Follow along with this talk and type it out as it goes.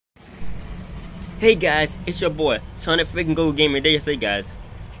Hey guys, it's your boy Sonic freaking Go Gamer Day. Yesterday, guys,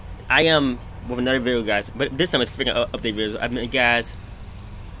 I am with another video, guys, but this time it's freaking update video. I mean, guys,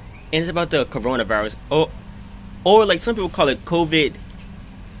 and it's about the coronavirus, or like some people call it COVID-19.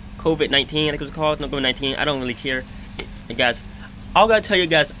 I think it's called COVID-19. I don't really care, and guys. All I gotta tell you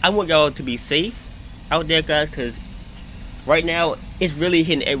guys, I want y'all to be safe out there, guys, because right now it's really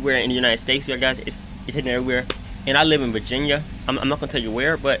hitting everywhere in the United States. Yeah, guys, it's hitting everywhere, and I live in Virginia. I'm not gonna tell you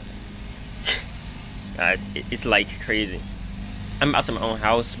where, but guys, it's like crazy. I'm outside my own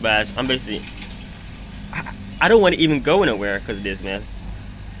house, but I'm basically I don't want to even go anywhere because of this, man.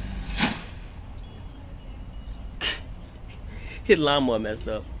 His lawnmower messed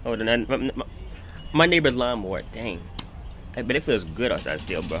up. Oh, then my neighbor's lawnmower. Dang. But it feels good outside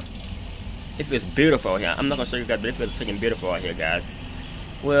still, bro. It feels beautiful out here. I'm not gonna show you guys, but it feels freaking beautiful out here, guys.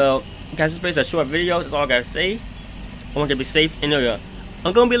 Well, guys, this is basically a short video. That's all I gotta say. I want you to be safe. And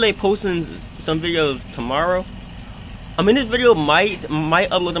I'm gonna be like posting some videos tomorrow. I mean, this video might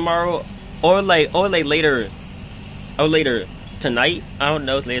upload tomorrow, or later tonight. I don't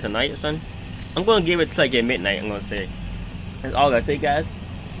know, it's later tonight or something. I'm gonna give it to like at midnight. I'm gonna say. That's all I gotta say, guys.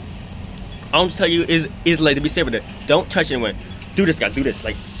 I'll just tell you is like to be safe with it. Don't touch anyone. Do this, guys. Do this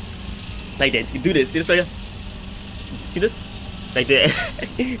like that. You do this. See this right here? See this? Like that.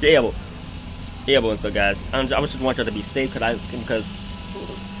 The elbow and stuff, guys. I just want y'all to be safe because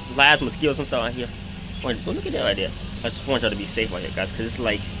live mosquitoes and stuff out here. Look at that right there. I just want y'all to be safe out here, guys, because it's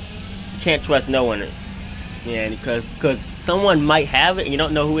like you can't trust no one. Yeah, because someone might have it and you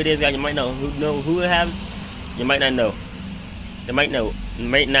don't know who it is, guys. You might know who it has. You might not know. You might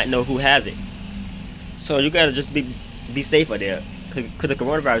not know who has it. So you gotta just be safe out there, because the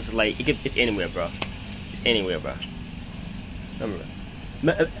coronavirus is like it's anywhere, bro. It's anywhere, bro.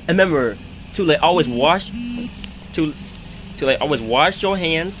 Remember to like always wash always wash your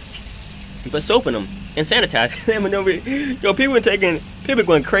hands and put soap in them and sanitize. Yo, people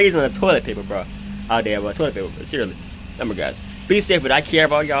going crazy on the toilet paper, bro. Out there, bro, toilet paper. But seriously, remember, guys, be safe. But I care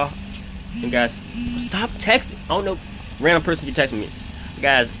about y'all. And guys, stop texting. I don't know, random person keep texting me.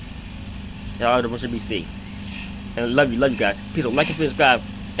 Guys, y'all should be safe. And love you guys. Peace out. Like and subscribe.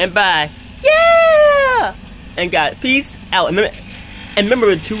 And bye. Yeah. And guys, peace out. And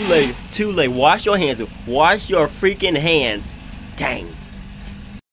remember to wash your hands. Wash your freaking hands. Dang.